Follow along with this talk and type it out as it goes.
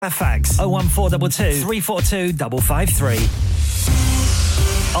Fax 01422 342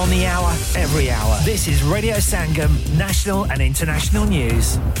 553. On the hour, every hour. This is Radio Sangam, national and international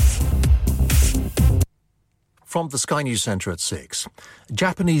news. From the Sky News Centre at 6.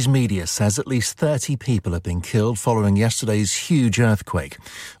 Japanese media says at least 30 people have been killed following yesterday's huge earthquake.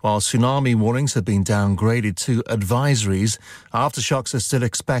 While tsunami warnings have been downgraded to advisories, aftershocks are still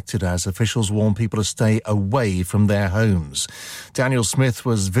expected as officials warn people to stay away from their homes. Daniel Smith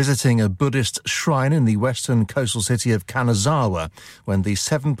was visiting a Buddhist shrine in the western coastal city of Kanazawa when the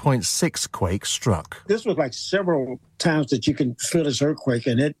 7.6 quake struck. This was like several times that you can feel this earthquake,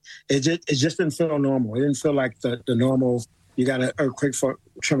 and it just didn't feel normal. It didn't feel like the normal, you got an earthquake for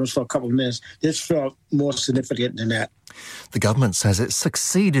tremors for a couple of minutes. This felt more significant than that. The government says it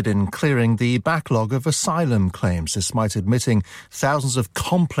succeeded in clearing the backlog of asylum claims, despite admitting thousands of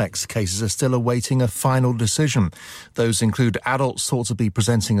complex cases are still awaiting a final decision. Those include adults thought to be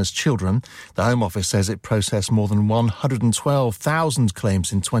presenting as children. The Home Office says it processed more than 112,000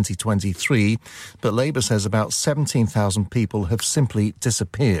 claims in 2023, but Labour says about 17,000 people have simply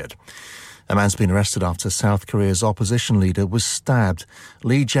disappeared. A man's been arrested after South Korea's opposition leader was stabbed.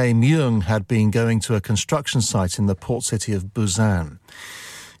 Lee Jae-myung had been going to a construction site in the port city of Busan.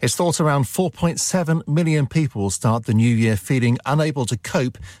 It's thought around 4.7 million people will start the new year feeling unable to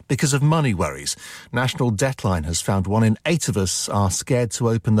cope because of money worries. National Debtline has found 1 in 8 of us are scared to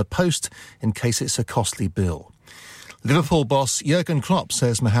open the post in case it's a costly bill. Liverpool boss Jurgen Klopp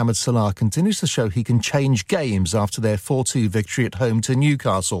says Mohamed Salah continues to show he can change games after their 4-2 victory at home to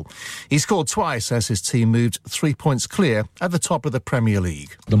Newcastle. He scored twice as his team moved 3 points clear at the top of the Premier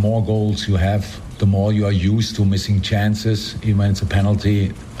League. The more goals you have, the more you are used to missing chances, even when it's a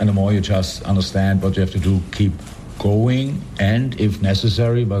penalty, and the more you just understand what you have to do, keep going, and if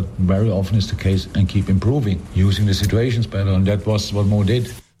necessary, but very often is the case, and keep improving, using the situations better, and that was what Mo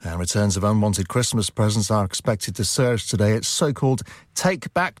did. And returns of unwanted Christmas presents are expected to surge today. It's so-called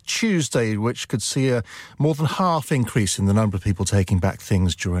Take Back Tuesday, which could see a more than half increase in the number of people taking back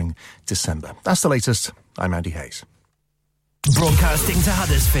things during December. That's the latest. I'm Andy Hayes. Broadcasting to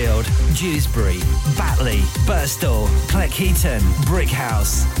Huddersfield, Dewsbury, Batley, Birstall, Cleckheaton,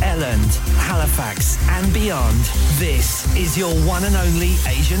 Brickhouse, Elland, Halifax and beyond. This is your one and only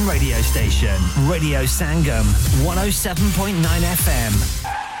Asian radio station. Radio Sangam, 107.9 FM.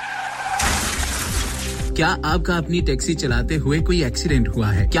 क्या आपका अपनी taxi चलाते हुए कोई accident हुआ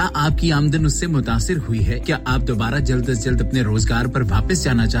है? क्या आपकी आमदन उससे मुतासिर हुई है? क्या आप दोबारा जल्द से जल्द अपने रोजगार पर वापस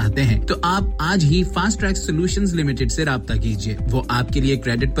जाना चाहते हैं? तो आप आज ही फास्ट ट्रैक सॉल्यूशंस लिमिटेड से राब्ता कीजिए। वो आपके लिए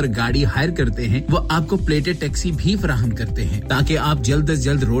क्रेडिट पर गाड़ी हायर करते हैं। वो आपको प्लेटेड टैक्सी भी फराहम करते हैं ताकि आप जल्द से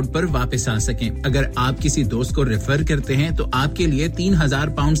जल्द रोड पर वापस आ सकें। अगर आप किसी दोस्त को रेफर करते हैं तो आपके लिए 3000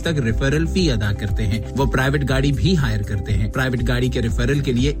 पाउंड तक रेफरल फी अदा करते हैं। वो प्राइवेट गाड़ी भी हायर करते हैं। प्राइवेट गाड़ी के रेफरल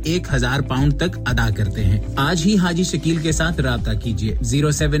के लिए 1000 पाउंड तक अदा करते हैं। आज ही हाजी शकील के साथ राब्ता कीजिए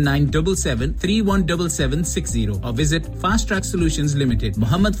 07977317760 और visit fast track solutions limited,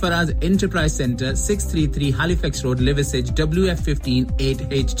 Mohammad Faraz enterprise centre, 633 Halifax road, Liversedge, WF15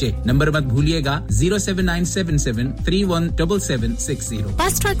 8HJ। Number मत भूलिएगा 07977317760।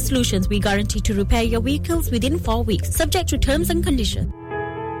 Fast Track Solutions, we guarantee to repair your vehicles within 4 weeks, subject to terms and conditions.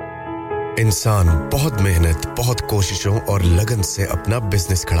 इंसान बहुत मेहनत, बहुत कोशिशों और लगन से अपना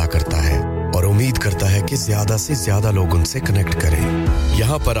बिजनेस खड़ा करता है और उम्मीद करता है कि ज्यादा से ज्यादा लोग उनसे कनेक्ट करें।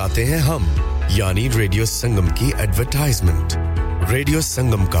 यहाँ पर आते हैं हम, यानी रेडियो संगम की एडवर्टाइजमेंट। रेडियो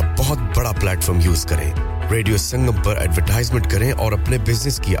संगम का बहुत बड़ा प्लेटफॉर्म यूज करें। रेडियो संगम पर एडवर्टाइजमेंट करें और अपने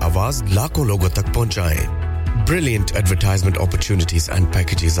बिजनेस की आवाज लाखों लोगों तक पहुंचाएं। Brilliant advertisement opportunities and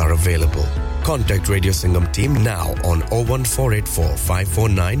packages are available. Contact Radio Sangam team now on 01484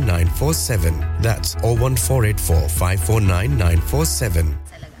 549 947. That's 01484 549 947.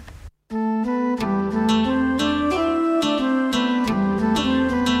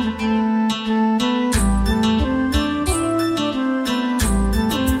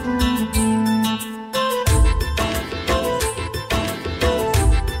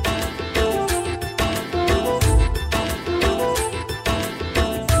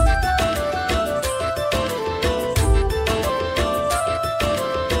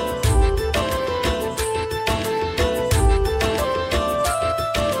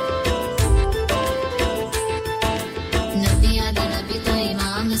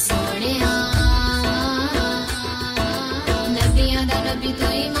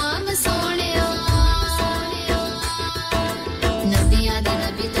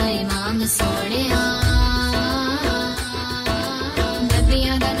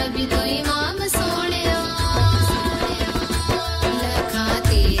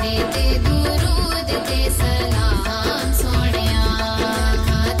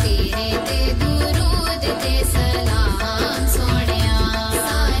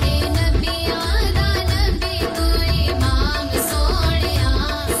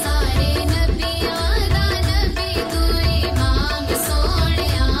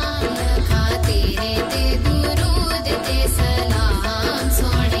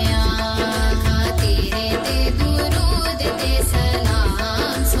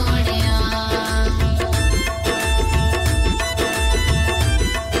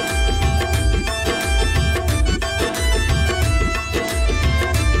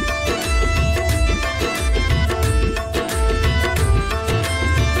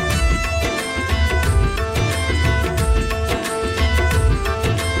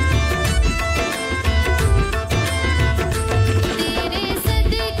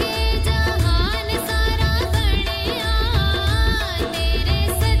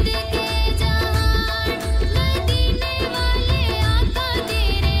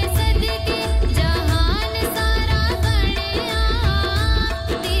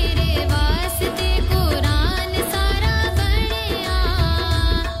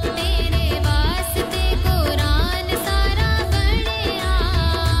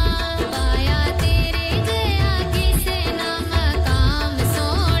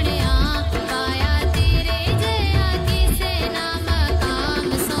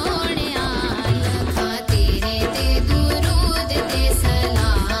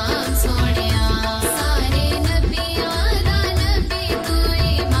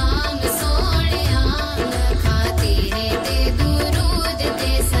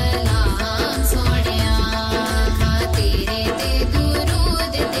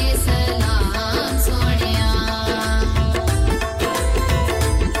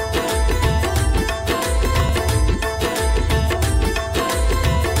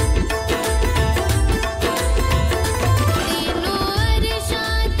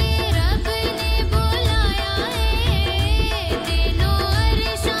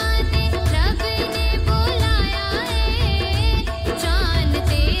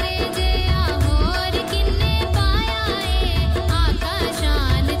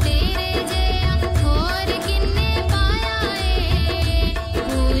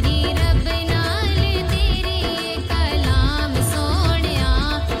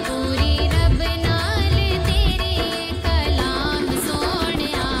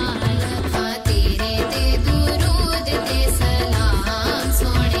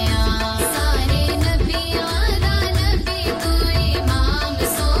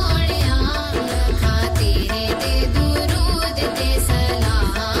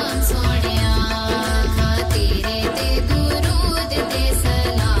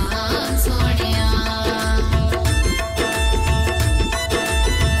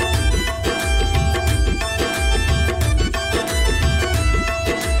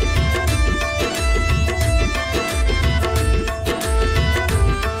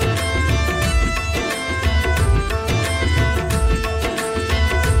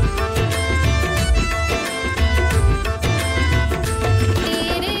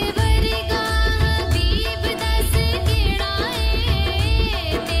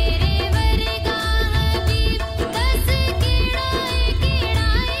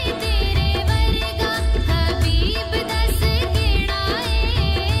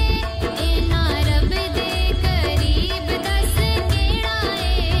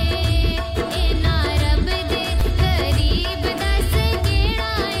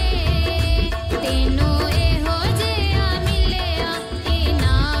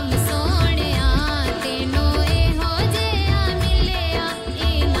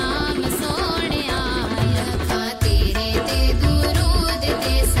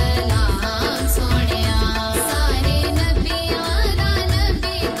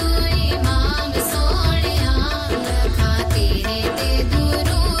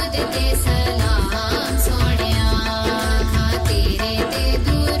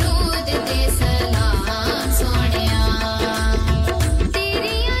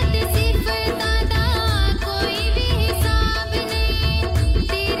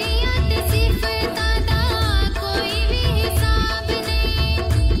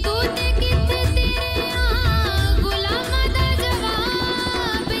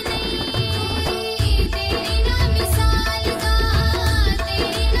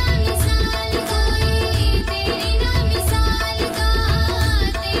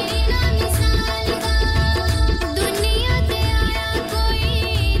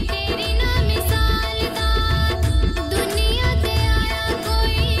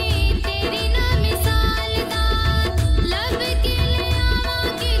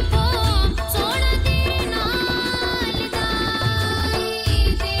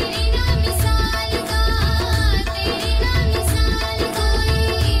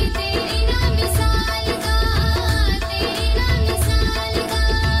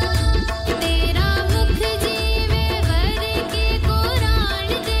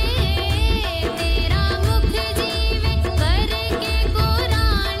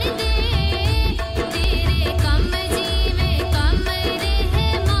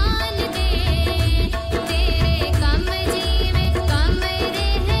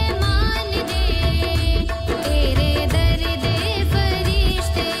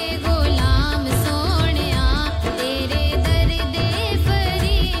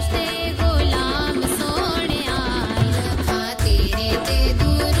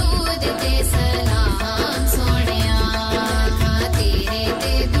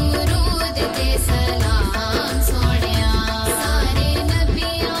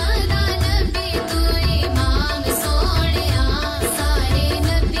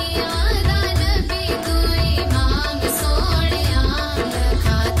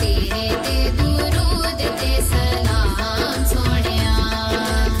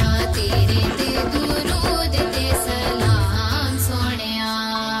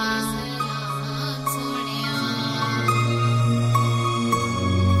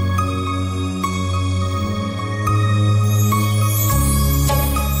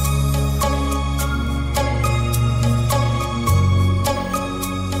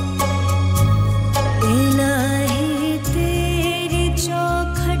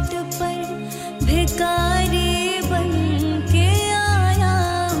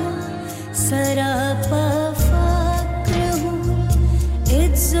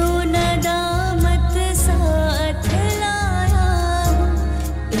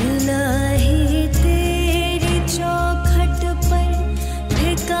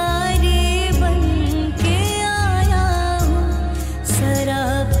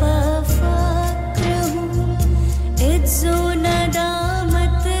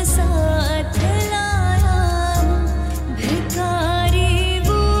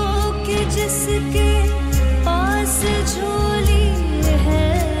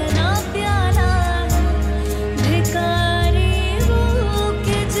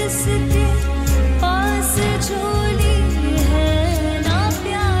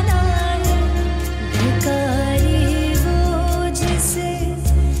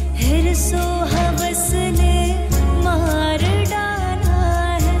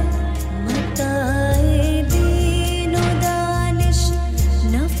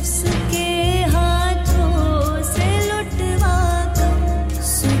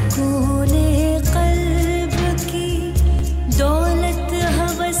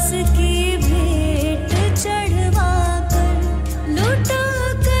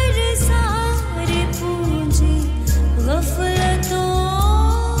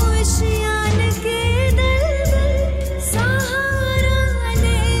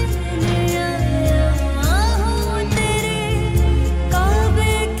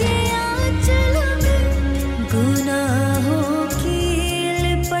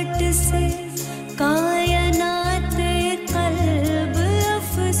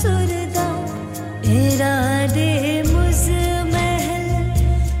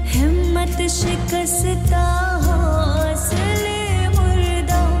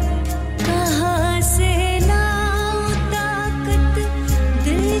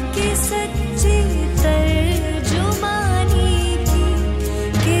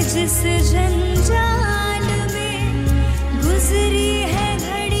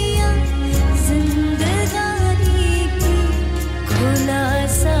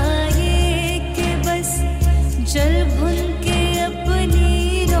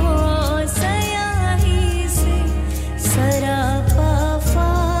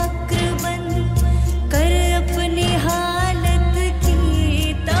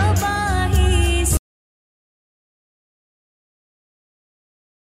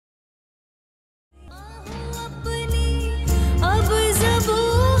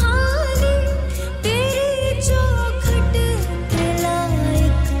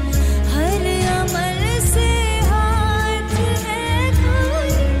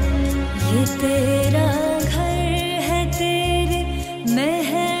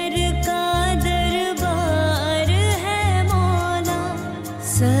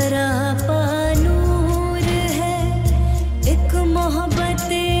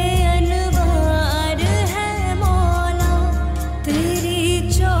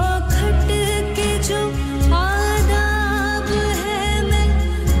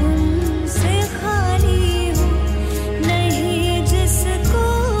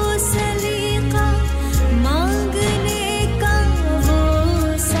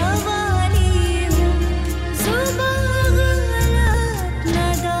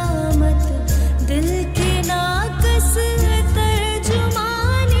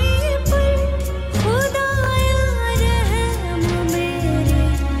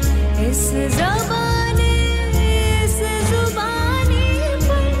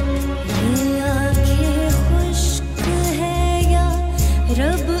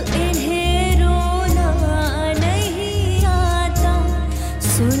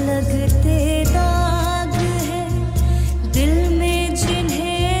 सुलगते दाग है दिल में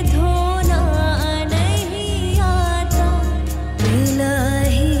जिन्हें धोना नहीं आता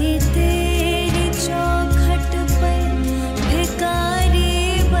इलाही तेरी चौखट पर भिखारी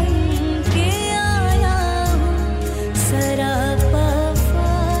बन के आया हूँ सरापा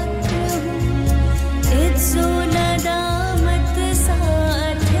फाक्र हूँ इज्जो नदामत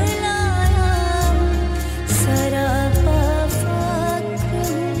साथ लाया हूँ सरापा फाक्र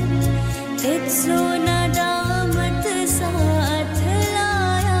हूँ इज्जो नदामत साथ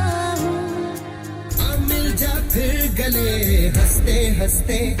लाया हूँ मिल जा फिर गले हंसते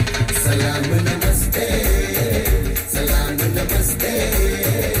हंसते सलाम नमस्ते सलाम नमस्ते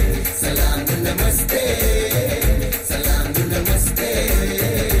सलाम नमस्ते सलाम नमस्ते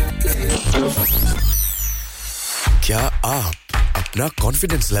क्या आप अपना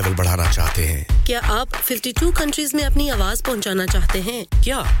कॉन्फिडेंस लेवल बढ़ाना चाहते हैं क्या आप 52 कंट्रीज में अपनी आवाज पहुंचाना चाहते हैं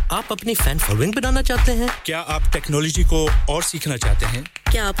क्या आप अपनी फैन फॉलोइंग बनाना चाहते हैं क्या आप टेक्नोलॉजी को और सीखना चाहते हैं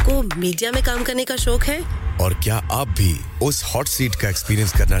क्या आपको मीडिया में काम करने का शौक है और क्या आप भी उस हॉट सीट का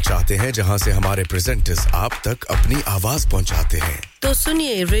एक्सपीरियंस करना चाहते हैं जहां से हमारे प्रेजेंटर्स आप तक अपनी आवाज पहुंचाते हैं तो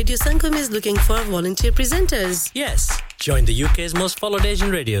सुनिए radio Sangam is looking for volunteer presenters yes join the UK's most followed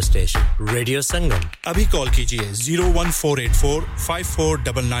Asian radio station Radio Sangam abhi call kijiye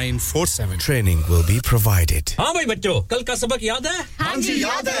 01484549947 training will be provided हाँ भाई बच्चों कल का सबक याद है हाँ जी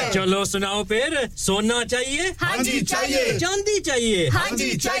याद है चलो सुनाओ फिर सोना चाहिए हाँ जी चाहिए चांदी चाहिए हाँ जी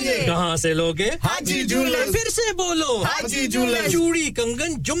चाहिए कहाँ से लोगे हाजी जूलर्स फिर से बोलो हाजी जूलर्स चूड़ी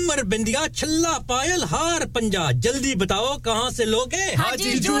कंगन झुमर बिंदिया छल्ला पायल हार पंजा जल्दी बताओ कहाँ से लोगे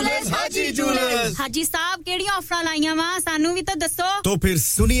हाजी जूलर्स हाजी साहब केड़ी ऑफर लाईया वा सानू भी तो दसो तो फिर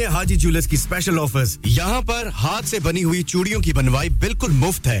सुनिए हाजी जूलर्स की स्पेशल ऑफर्स यहाँ पर हाथ से बनी हुई चूड़ियों की बनवाई बिल्कुल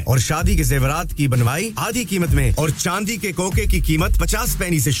मुफ्त है और शादी के जेवरात की बनवाई आधी कीमत में और चांदी के कोके की कीमत 50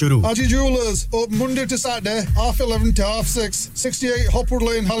 पैसे से शुरू Haji Jewellers open Monday to Saturday 11:30 to 6:30 68 Hopwood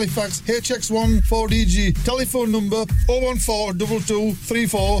Lane Halifax HX1 4DG telephone number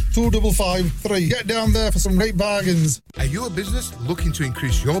 01422342553 get down there for some great bargains Are you a business looking to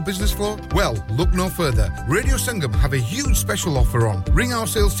increase your business flow? Well, look no further. Radio Sangam have a huge special offer on. Ring our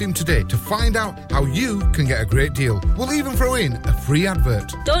sales team today to find out how you can get a great deal. We'll even throw in a free advert.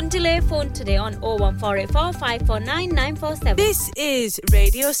 Don't delay, phone today on 01484 549 947. This is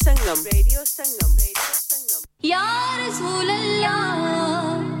Radio Sangam Radio Sangam Ya Rasulallah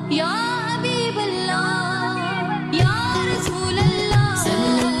Ya Habiballah Ya Rasulallah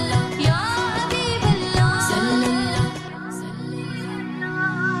sallallahu Ya Habiballah sallallahu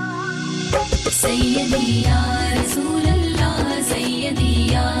Sayyidi Ya Rasulallah Sayyidi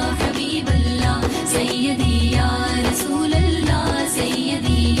Ya Habiballah Sayyidi Ya Rasulallah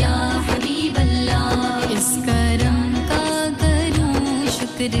Sayyidi Ya Habiballah Is karam ka karoon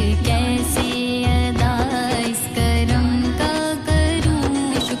shukr kaise ada is karam ka karoon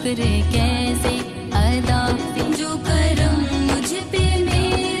shukr kaise ada jo karam mujh pe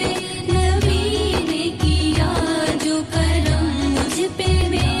mere nabi ne kiya jo karam mujh pe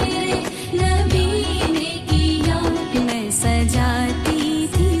mere nabi ne kiya main sajati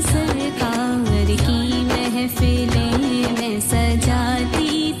thi sarkar ki महफिलें मैं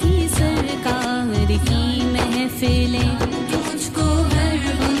सजाती थी सरकार की महफिलें मुझको हर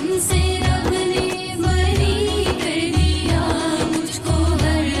उनसे रब ने बरी कर दिया मुझको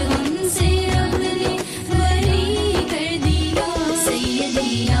हर उनसे रब ने बरी कर दिया सैयदी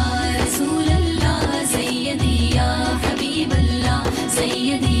या रसूल अल्लाह सैयदी या हबीब अल्लाह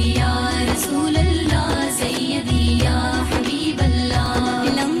सैयदी या रसूल अल्लाह सैयदी या हबीब अल्लाह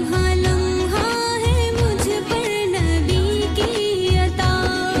लम्हा लम्हा है मुझ पर नबी की अता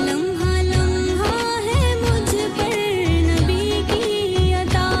लम्हा लम्हा है मुझ पर नबी की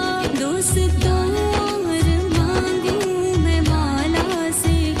अता दोस्तों और मांगूं मैं मौला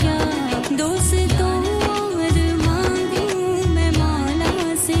से क्या दोस्तों और मांगूं मैं मौला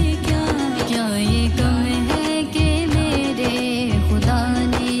से क्या क्या ये कम है कि मेरे खुदा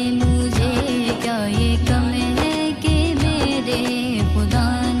ने मुझे क्या ये कम है कि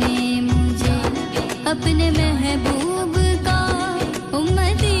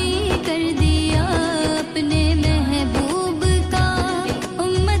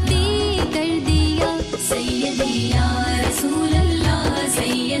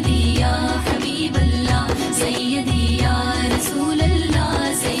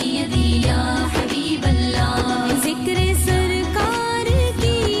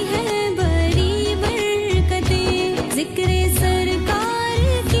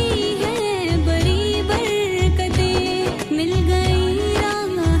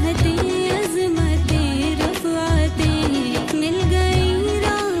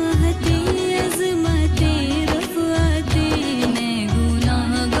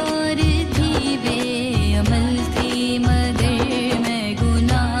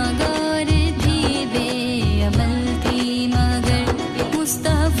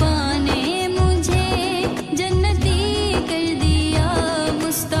मुस्तफा ने मुझे जन्नती कर दिया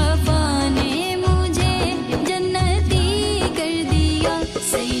मुस्तफा ने मुझे जन्नती कर दिया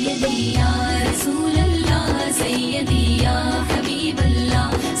सैयदी या रसूल अल्लाह सैयदी या हबीब अल्लाह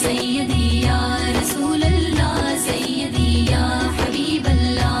सैयदी या रसूल अल्लाह सैयदी या हबीब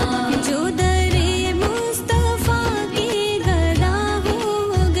अल्लाह जो दरे मुस्तफा की गदा हो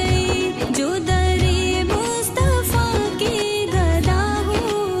गई जो दरे मुस्तफा की गदा हो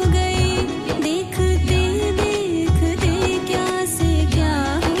गई देखते देखते क्या से क्या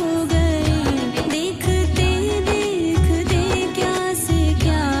हो गई देखते देखते क्या से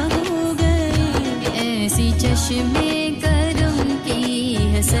क्या हो गई ऐसी चश्मे करम की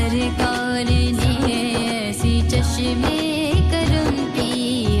है सरकार ने ऐसी चश्मे करम की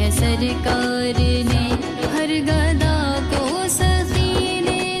है सरकार ने हर गदा को सखी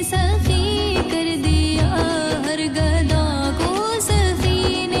ने सखी कर दिया हर गदा को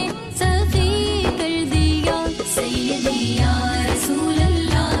सखी ने सखी कर दिया सैयदी या रसूल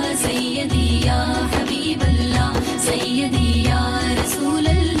अल्लाह सैयदी या हबीब अल्लाह सैयदी या रसूल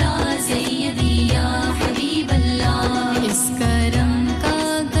अल्लाह सैयदी या हबीब अल्लाह इस करम का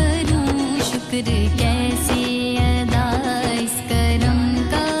करूं शुक्र कैसे अदा इस करम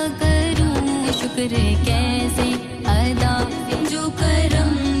का करूं शुक्र कैसे अदा जो करम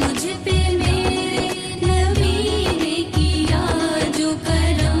मुझ पे मेरे नबी ने किया जो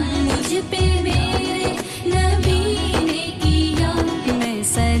करम मुझ पे मेरे नबी ने किया मैं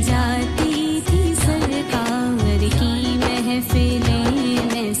सजाती थी सरकार की महफिलें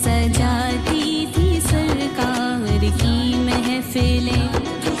मैं सजाती थी सरकार की महफिलें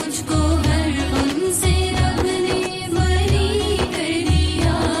मुझको हर गम से रब ने बरी कर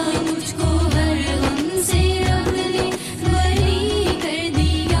दिया मुझको हर गम से रब ने बरी कर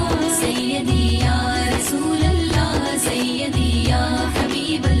दिया सैयदी या रसूल अल्लाह सैयदी या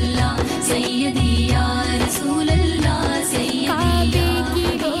हबीब अल्लाह सैयदी या रसूल अल्लाह सैयदी या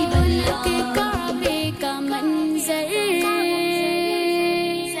हबीब अल्लाह काबे का मंजर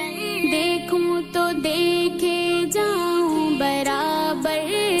देखूं तो देखे जाऊं बराबर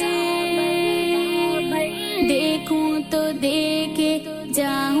देखूं तो देखे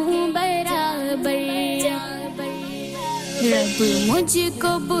जाऊं बराबर रब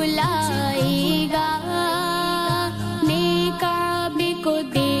मुझको बुलाएगा मैं काबे को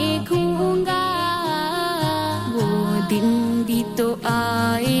देखूंगा वो दिन भी तो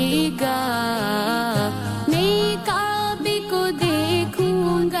आएगा मैं काबे को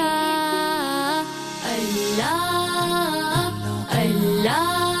देखूंगा अल्लाह अल्लाह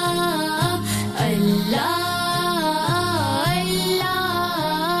अल्लाह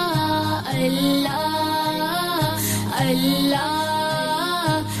अल्लाह अल्लाह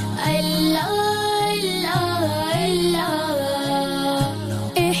अल्लाह अल्लाह अल्लाह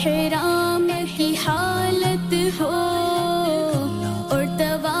इहराम की हालत हो और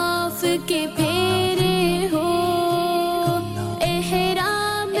तवाफ के फेरे हो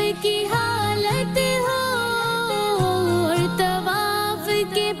इहराम की हालत हो और तवाफ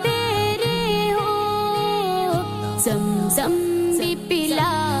के फेरे हो ज़मज़म भी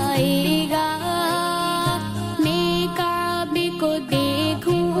पिलाएगा मैं काबे को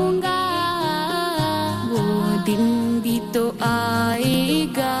देखूंगा वो दिन भी तो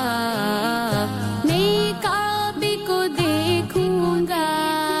आएगा मैं काबे को देखूंगा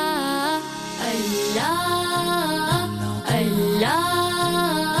अल्लाह अल्लाह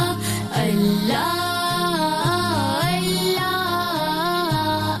अल्लाह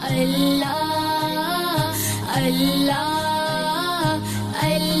अल्लाह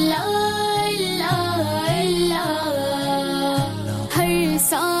अल्लाह अल्लाह हर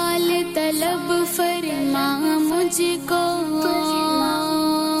साल तलब फरमा मुझको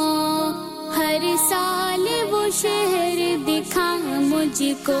हर साल वो शहर दिखा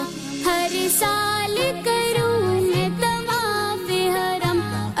मुझको हर साल करूं मैं तवाफ हरम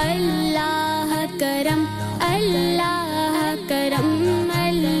अल्लाह करम अल्लाह करम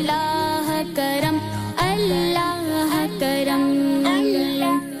अल्लाह करम अल्लाह करम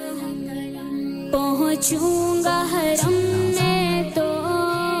पहुंचूंगा हरम में तो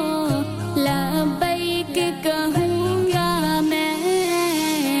लब्बैक कहूंगा मैं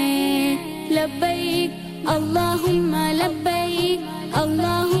लब्बैक अल्लाहुम्मा लब्बैक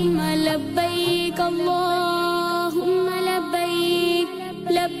अल्लाहुम्मा लब्बैक अल्लाहुम्मा लब्बैक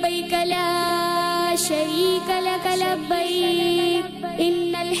लब्बैक ला शरीक लक लब्बैक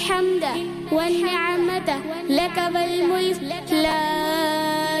इन्नल हम्द वन निअमत लक वल मुल्क ला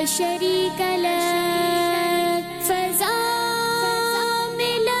शरीक लक फज़ा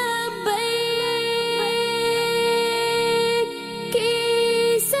में लब्बैक की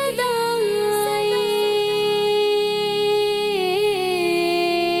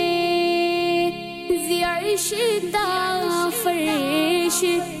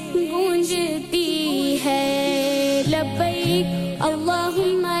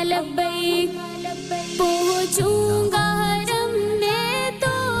सोचूंगा हरम में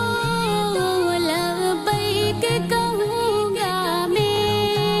तो लब्बैक कहूंगा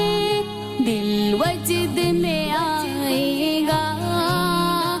मैं दिल वजद में आएगा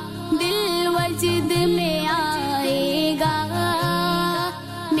दिल वजद में आएगा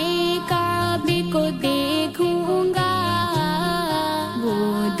मैं काबे को देखूंगा वो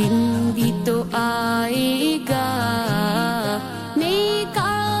दिन भी तो आएगा मैं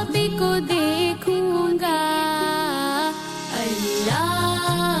काबे को देखूंगा अल्लाह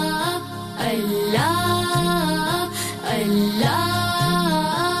अल्लाह अल्लाह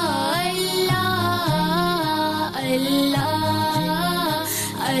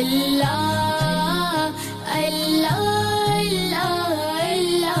अल्लाह अल्लाह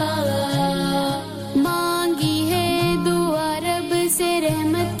अल्लाह मांगी है दुआ रब से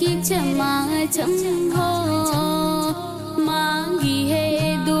रहमत की चमाचम हो मांगी है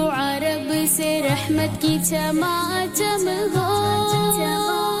दुआ रब से रहमत की चमाचम हो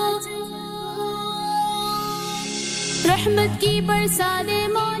रहमत की बरसा दे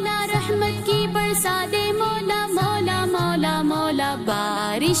मौला रहमत की बरसा दे मौला मौला मौला मौला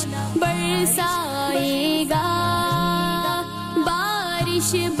बारिश बरसाएगा बारिश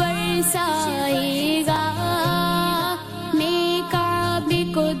बरसाएगा मैं काबे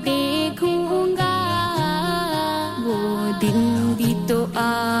को देखूंगा वो दिन भी तो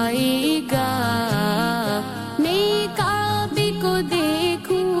आएगा मैं काबे को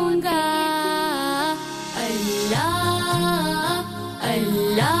देखूंगा अल्लाह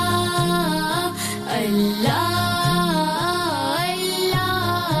अल्लाह अल्लाह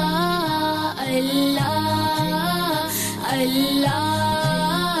अल्लाह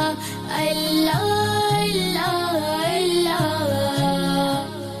अल्लाह अल्लाह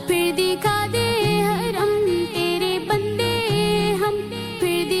फिर दिखा दे हरम तेरे बंदे हम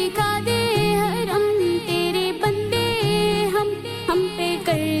फिर दिखा दे हरम तेरे बंदे हम पे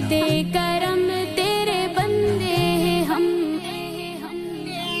कर दे करम तेरे बंदे हम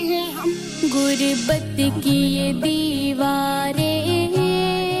गुर्बत की ये दीवारें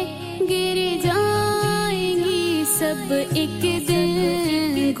गिर जाएंगी सब एक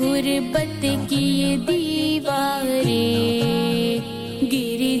दिन गुर्बत की ये दीवारें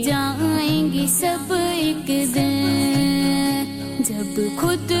गिर जाएंगी सब एक दिन जब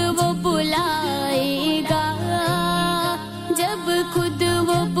खुद वो बुलाएगा जब खुद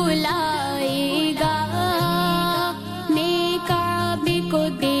वो बुलाएगा मैं काबे को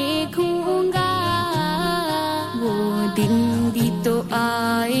देखूंगा वो दिन भी तो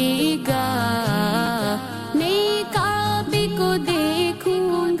आएगा मैं काबे को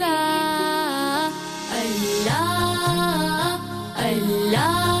देखूंगा अल्लाह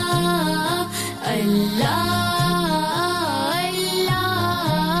अल्लाह अल्लाह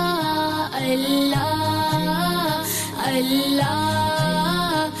अल्लाह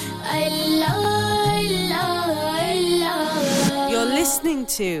अल्लाह अल्लाह You're listening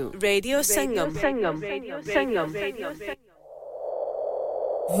to Radio Sangam.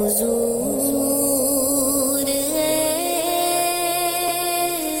 हुजूर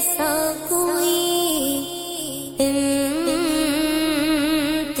ऐसा कोई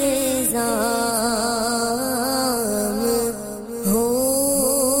इंतज़ाम हो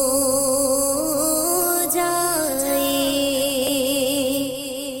जाए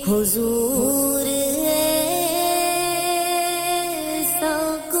हुजूर ऐसा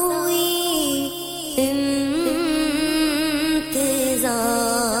कोई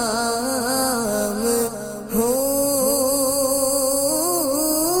इंतज़ाम हो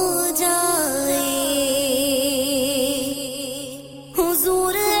जाए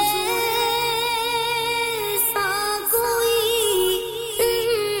हुजूर ऐसा कोई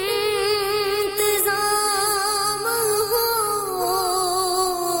इंतज़ाम हो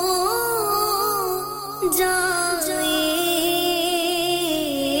जाए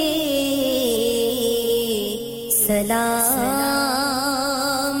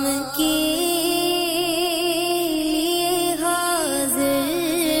सलाम के लिए हाज़िर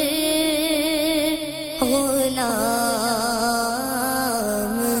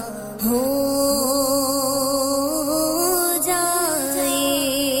गुलाम हो जाए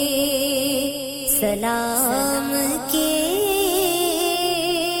सलाम के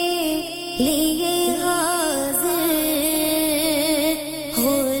लिए हाज़िर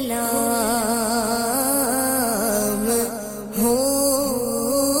गुलाम हो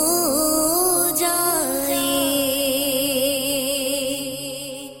जाए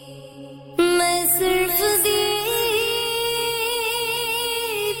मैं सिर्फ देख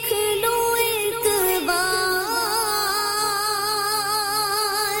लूं एक बार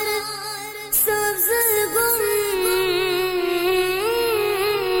सब्ज़ गुम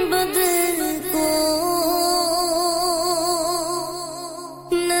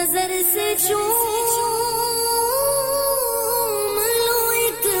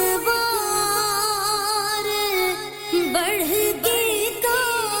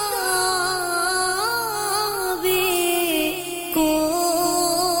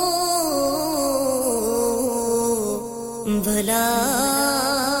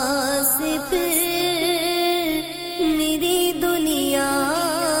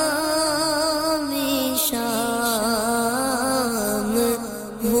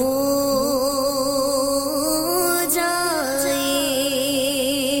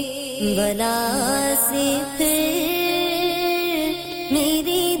बला से फिर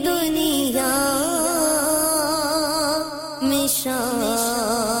मेरी दुनिया में शाम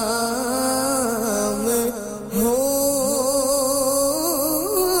हो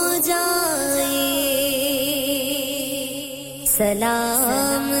जाए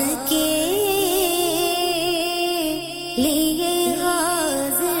सलाम के लिए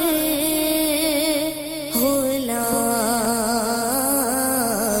हाजिर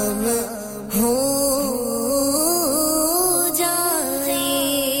गुलाम हो जाए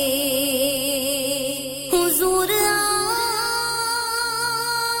हुजूर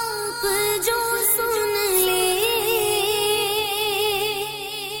आप जो सुन ले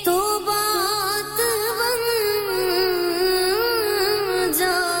तो बात बन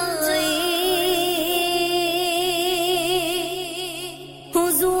जाए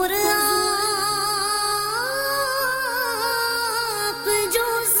हुजूर आप जो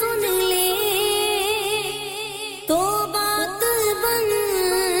सुन ले तो बात बन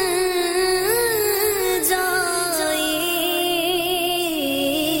जाए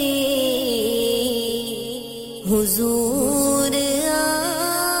हुजूर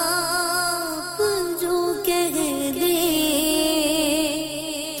आप जो कह दे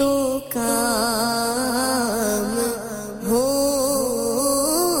तो काम हो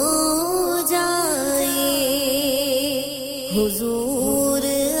जाए हुजूर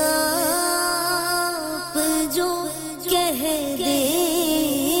आप जो कह दे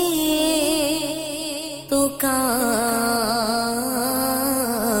तो काम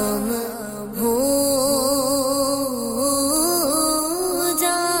हो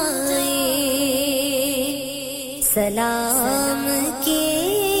जाए सलाम के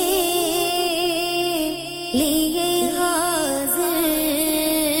लिए हाजिर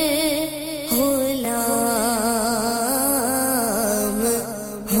गुलाम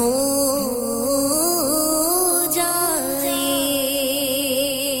हो जाए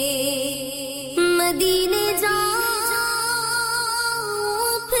मदीने जाऊं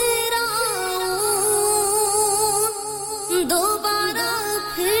फिर आऊं दोबारा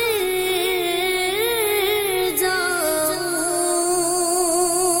फिर जाऊं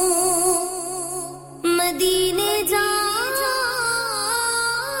मदीने जाऊं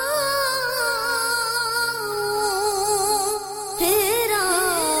फिर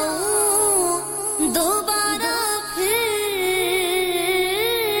आऊं दोबारा फिर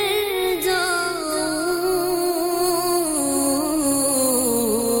जाऊं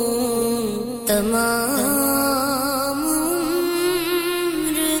तमाम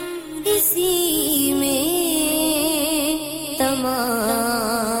उम्र इसी में तमाम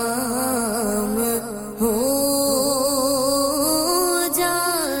हो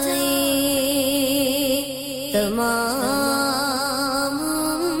जाए तमाम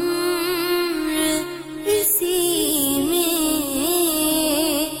उम्र इसी में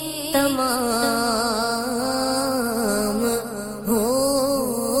तमाम हो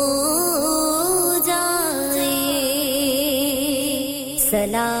जाए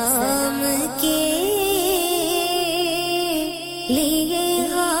सलाम के लिए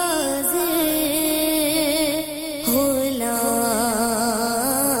हाजिर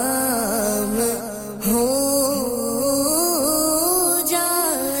गुलाम हो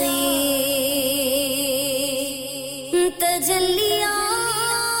जाए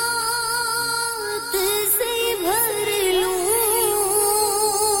तजल्लियात से भर लूं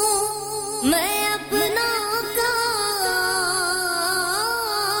मैं अपना कासे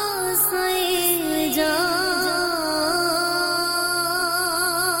जा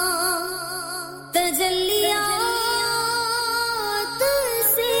तजल्लियात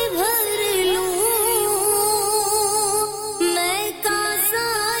से भर लूं मैं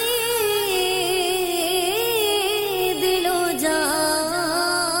कासाए दिलो जा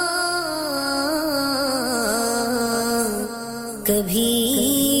कभी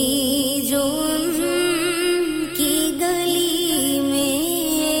जो उनकी गली में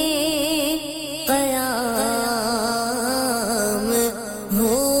क़याम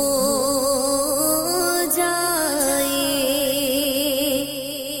हो जाए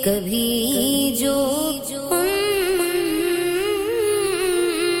कभी जो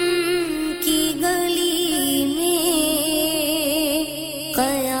उनकी गली में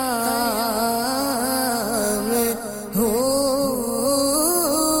क़याम हो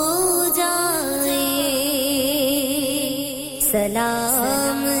जाए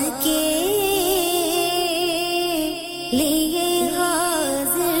सलाम के लिए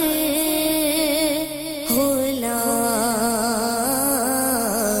हाजिर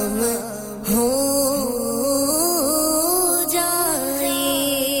गुलाम हो जाए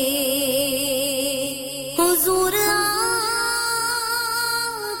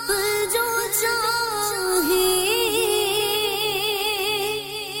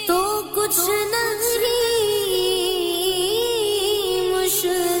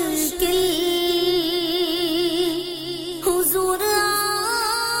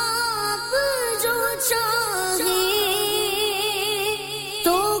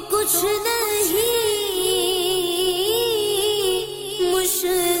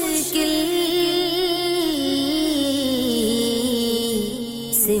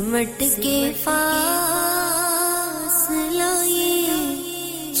सिमट के फासला ये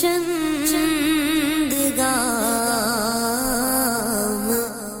चंद गाम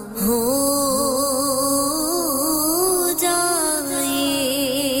हो जाए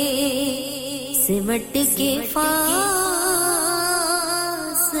सिमट के फासला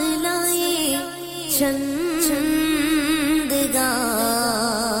ये चंद गाम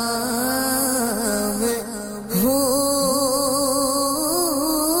हो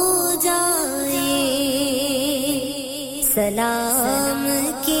सलाम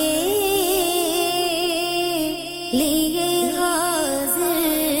के लिए हाजिर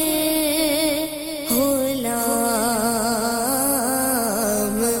गुलाम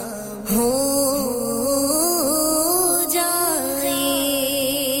हो जाए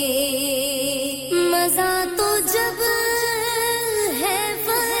मजा तो जब है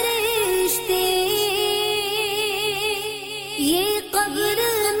फरिश्ते ये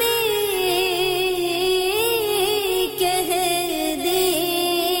कब्र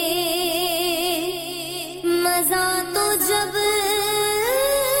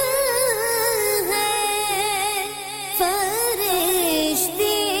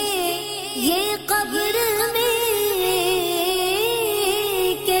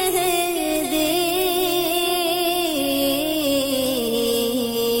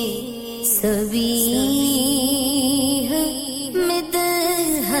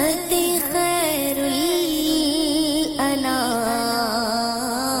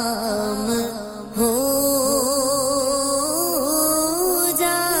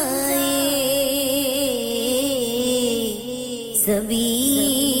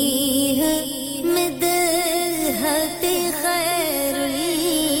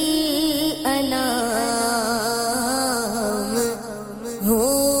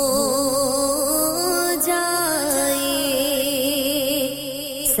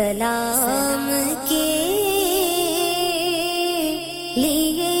सलाम के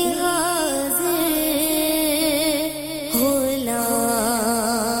लिए हाजिर गुलाम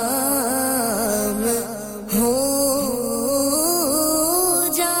हो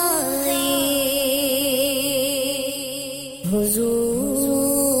जाए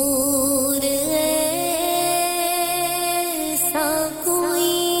हुजूर ऐसा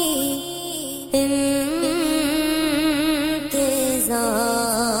कोई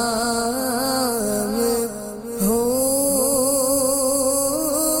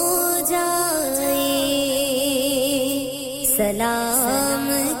सलाम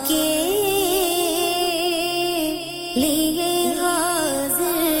के लिए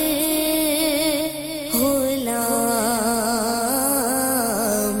हाजिर गुलाम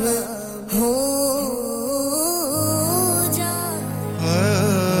हो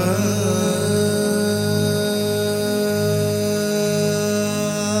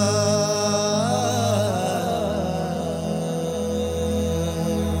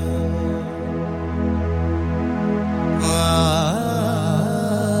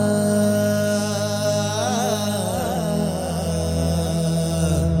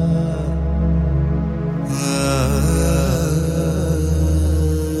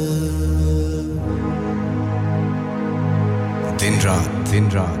दिन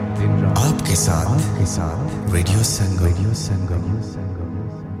रात आपके साथ रेडियो संगम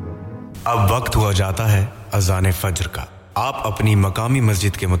अब वक्त हुआ जाता है अज़ान फज्र का आप अपनी मकामी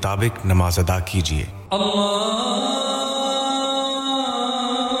मस्जिद के मुताबिक नमाज अदा कीजिए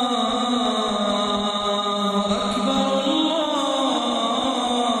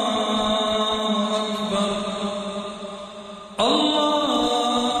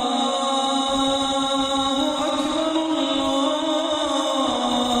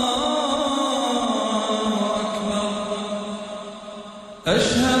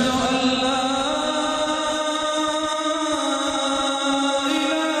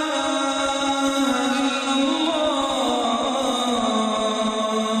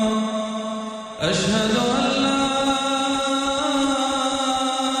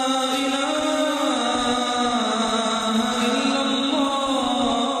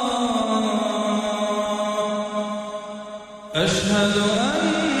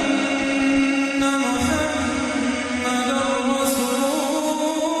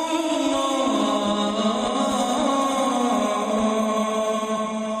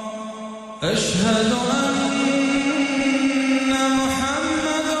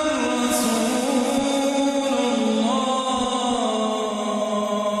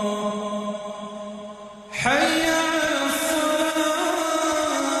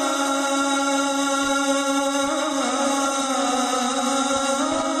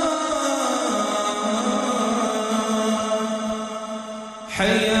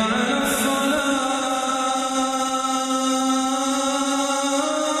حي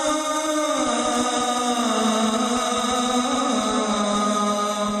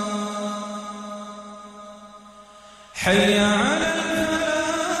حي على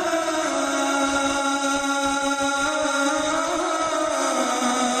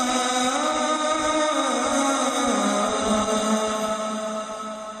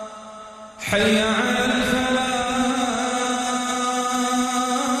حي على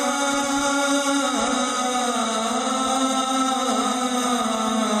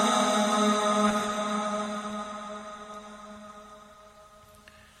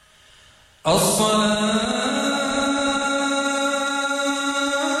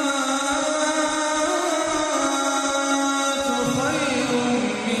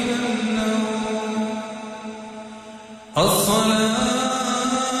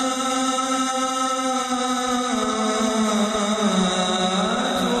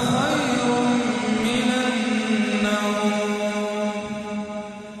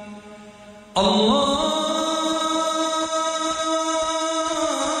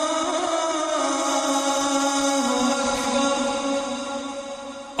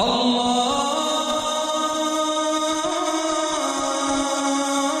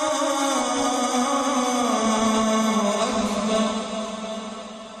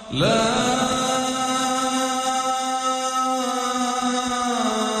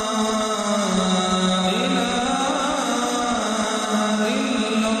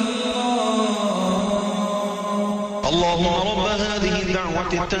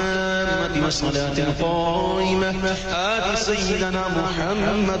الصلاة القائمة آت سيدنا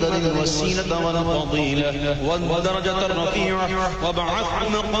محمد الوسيلة والفضيلة والدرجة الرفيعة وابعثه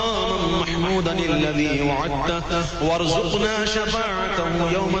مقاما محمودا الذي وعدته وارزقنا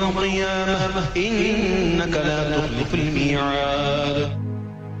شفاعته يوم القيامة إنك لا تخلف الميعاد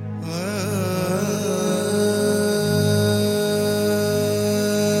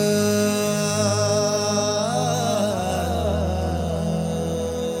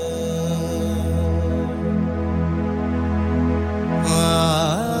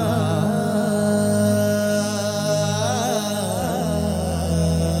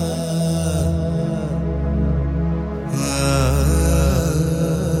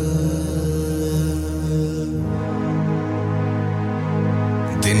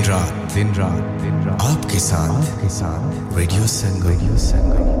दिन रात आपके साथ रेडियो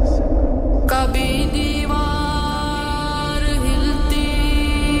संगम कभी दीवार हिलती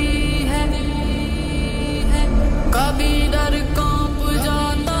है कभी डर कांप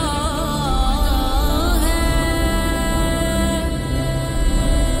जाता है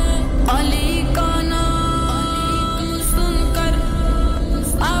अली का नाम सुनकर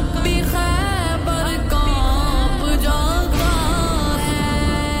अब भी खैबर कांप जाता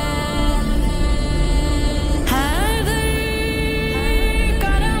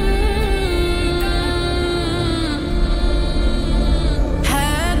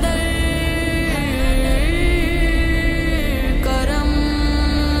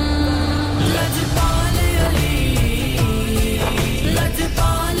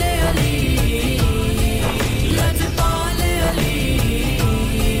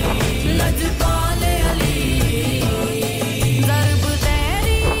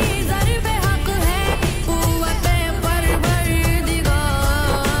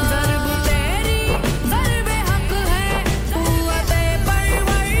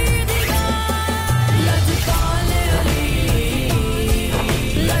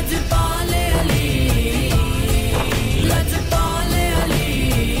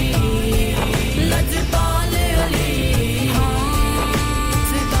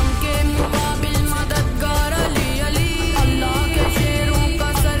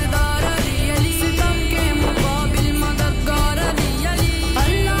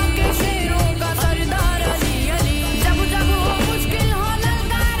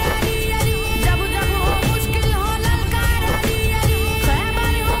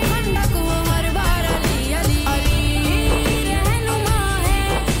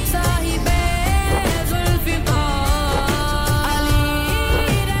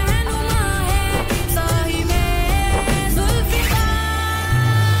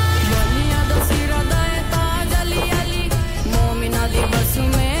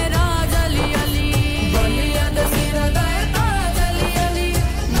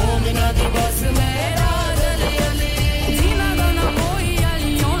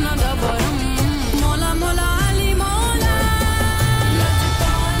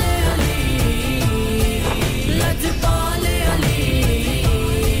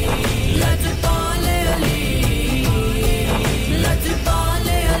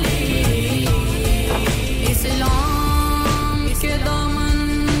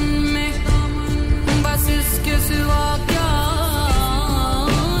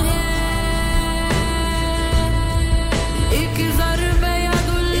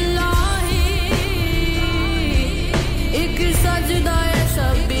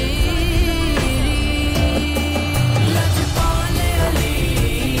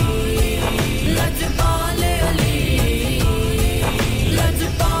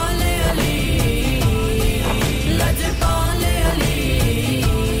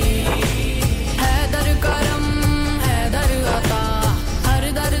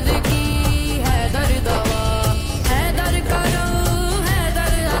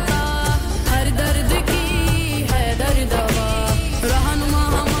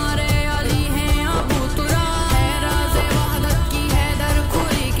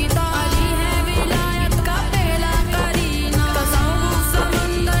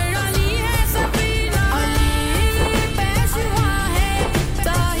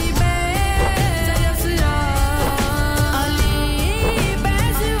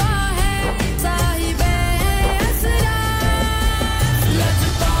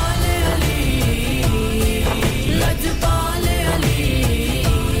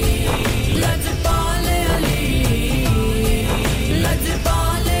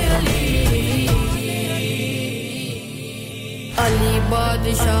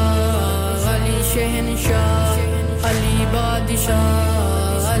بادشاہ علی شہنشاہ علی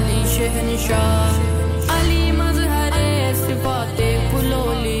بادشاہ علی شہنشاہ علی مظہر صفات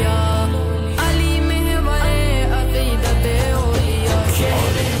کلولیا علی محور عقیدت اولیاء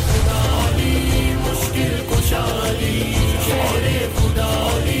شہر خدا علی مشکل کشا علی شہر خدا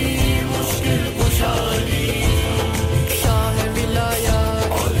علی مشکل کشا علی شاہ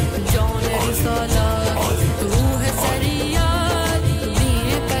ولایات جان رسالات روح شریعت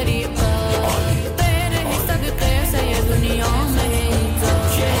دین طریقت تیرے ہی صدقے سے یہ دنیا میں ہے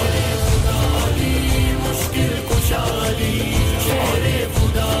عزت شہر خدا علی مشکل کشا علی شہر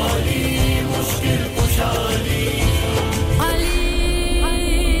خدا علی مشکل کشا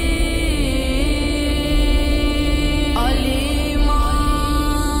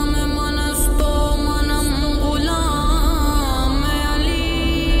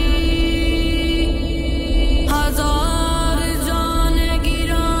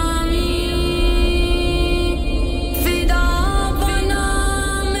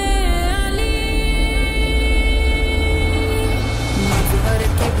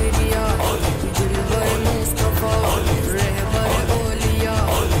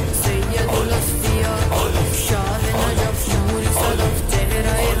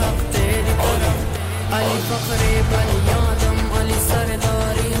علی فخر بنی آدم علی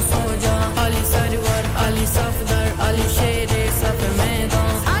سرداری سوجا علی سرور علی صفدر علی شیر صف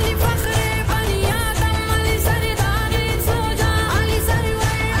میدان علی فخر بنی آدم علی سرداری سوجا علی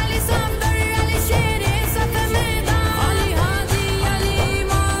سرور علی صفدر علی شیر صف میدان علی ہادی علی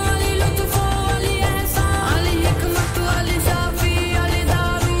ایمان علی لطف علی احسان علی حکمت علی شافی علی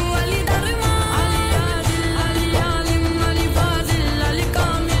دارو علی درمان علی عادل علی عالم علی فاضل علی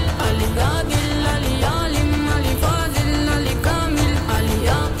کامل علی عادل علی عالم علی فاضل علی کامل علی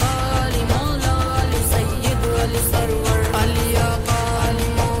آقا علی مولا علی سید علی سرور علی آقا علی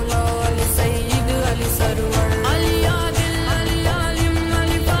مولا علی سید علی سرور علی عادل علی عالم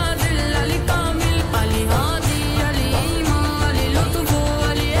علی فاضل علی کامل علی ہادی علی ایمان علی لطف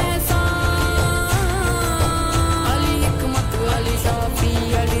علی احسان علی حکمت علی شافی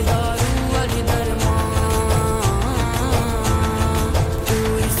علی دارو علی درمان تو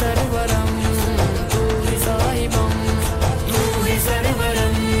ہی سرورم تو ہی صاحبم تو ہی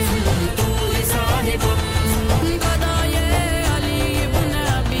سرورم تو ہی صاحبم گدائے علی ابن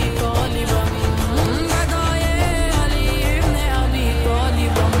ابی طالبم گدائے علی ابن ابی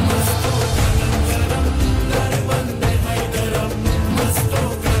طالبم مستو کلندرم در بند حیدرم مستو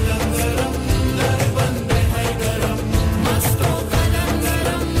کلندرم در بند حیدرم مستو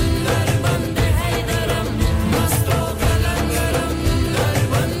کلندرم در بند حیدرم مستو کلندرم در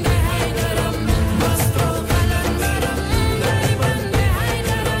بند حیدرم مستو کلندرم در بند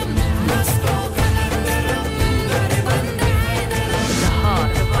حیدرم مستو کلندرم در بند حیدرم The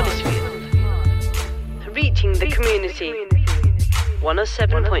heart of Huddersfield. Reaching the community.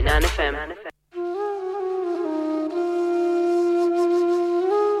 107.9 FM.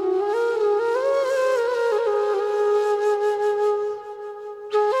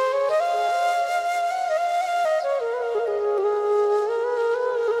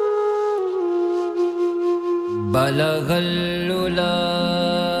 بلغ العلا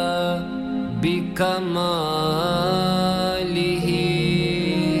بكماله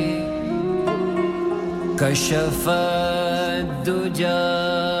كشف الدجى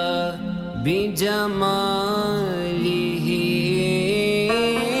بجماله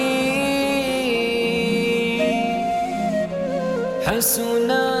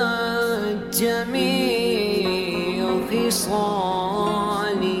حسنت جميع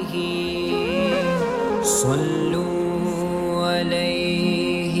خصاله صلوا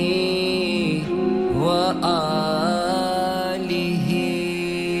عليه وآله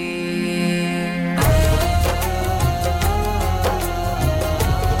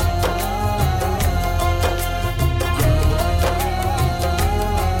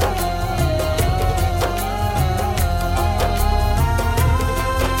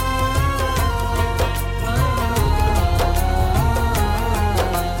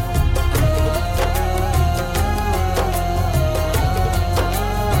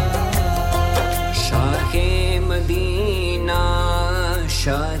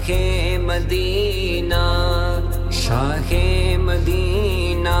مدینہ شاہ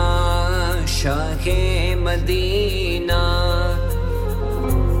مدینہ شاہ مدینہ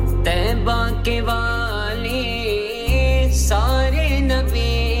طیبہ کے والی سارے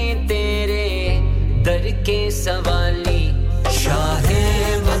نبی تیرے در کے سوالی شاہ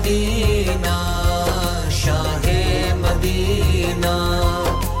مدینہ شاہ مدینہ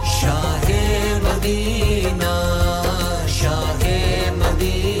شاہ مدینہ شاہ مدینہ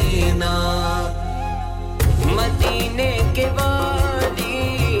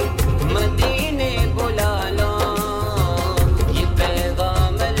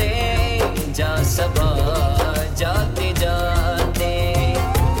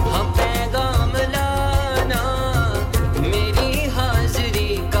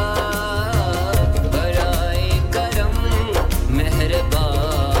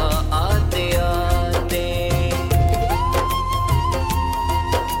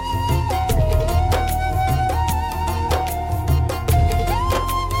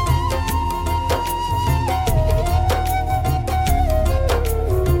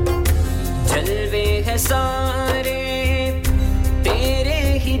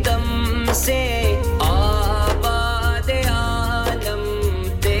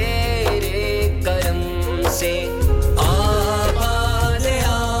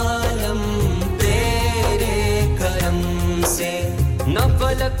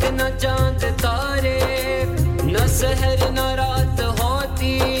चमक न चांद तारे न सहर न रात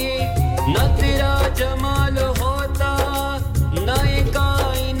होती न तेरा जमाल होता न ये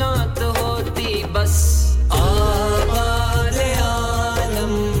कायनात होती बस आवाज़े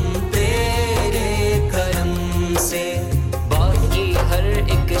आलम तेरे करम से बाकी हर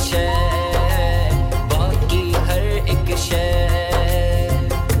एक शय बाकी हर एक शय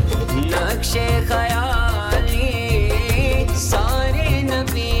नक्शे ख्याली सारे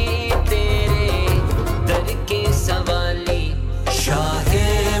नबी तेरे दर के सवाली शाहे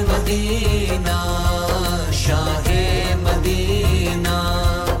मदीना शाहे मदीना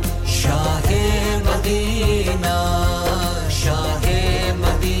शाहे मदीना शाहे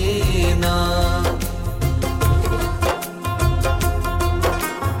मदीना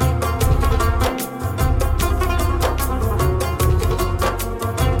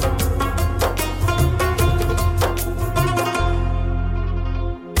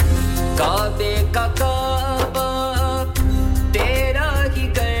काबे का काबा तेरा ही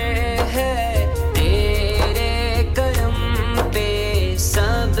घर है तेरे करम पे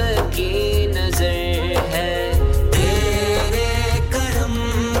सबकी नजर है तेरे करम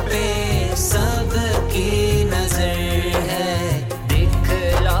पे सबकी नजर है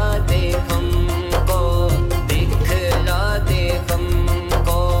दिखला दे हमको दिखला दे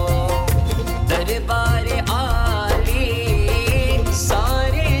हमको दरबार आली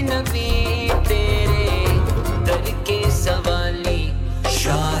सारे नबी तेरे दर के सवाली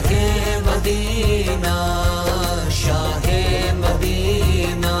शाहे मदीना शाहे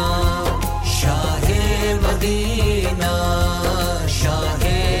मदीना शाहे मदीना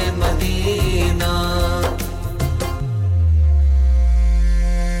शाहे मदीना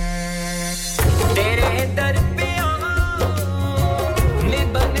तेरे दर पे मैं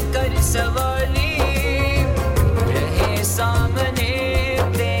बनकर सवाली रहे सामने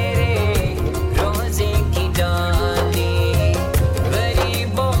तेरे रोज़े की डाली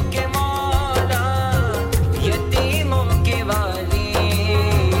गरीबों के मौला यतीमों के वाली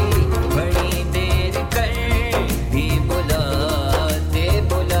बड़ी देर कर भी बुलाते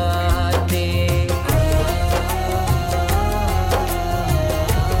बुलाते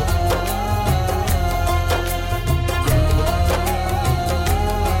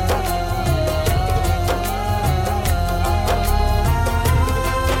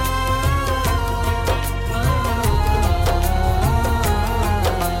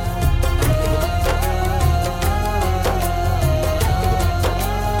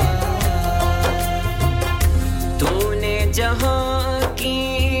तूने जहां की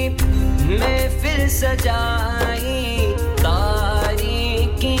महफिल सजाई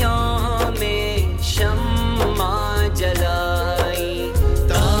तारीकियों में शम्मा जलाई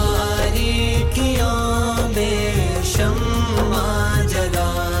तारीकियों में शम्मा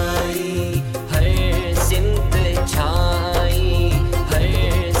जलाई हर सिमत छाई हर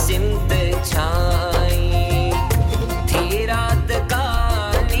सिमत छाई थी रात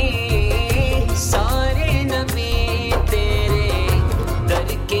काली सारे नबी तेरे दर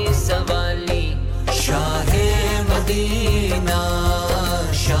के सवाली शाहे मदीना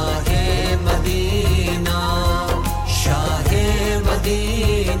शाहे मदीना शाहे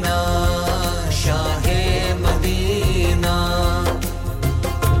मदीना शाहे मदीना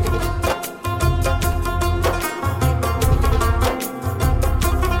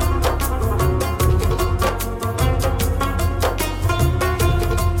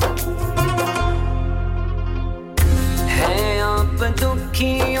है आप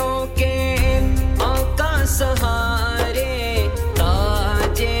दुखियों के आका सहारे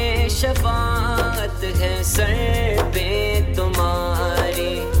ताजे शफाअत है सर पे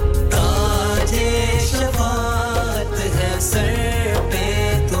तुम्हारे ताजे शफाअत है सर पे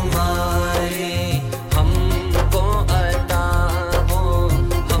तुम्हारे हमको अता हो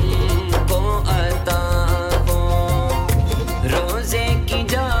रोज़े की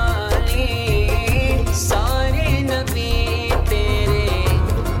जाली सारे नबी तेरे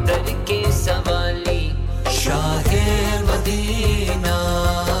दर के सवाली शाहे मदीना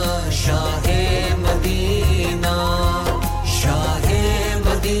शाहे मदीना शाहे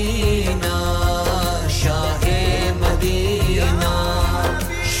मदीना शाहे मदीना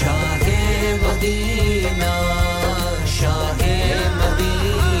शाहे मदीना शाहे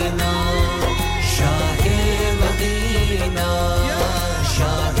मदीना शाहे मदीना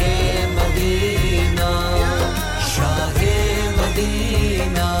शाहे मदीना शाहे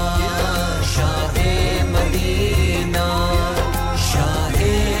मदीना शाहे मदीना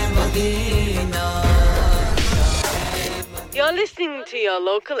शाहे Medina You're listening to your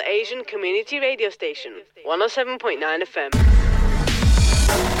local Asian community radio station, 107.9 FM.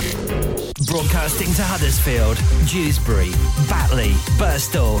 Broadcasting to Huddersfield, Dewsbury, Batley,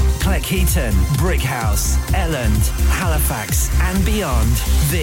 Birstall, Cleckheaton, Brickhouse, Elland, Halifax and beyond.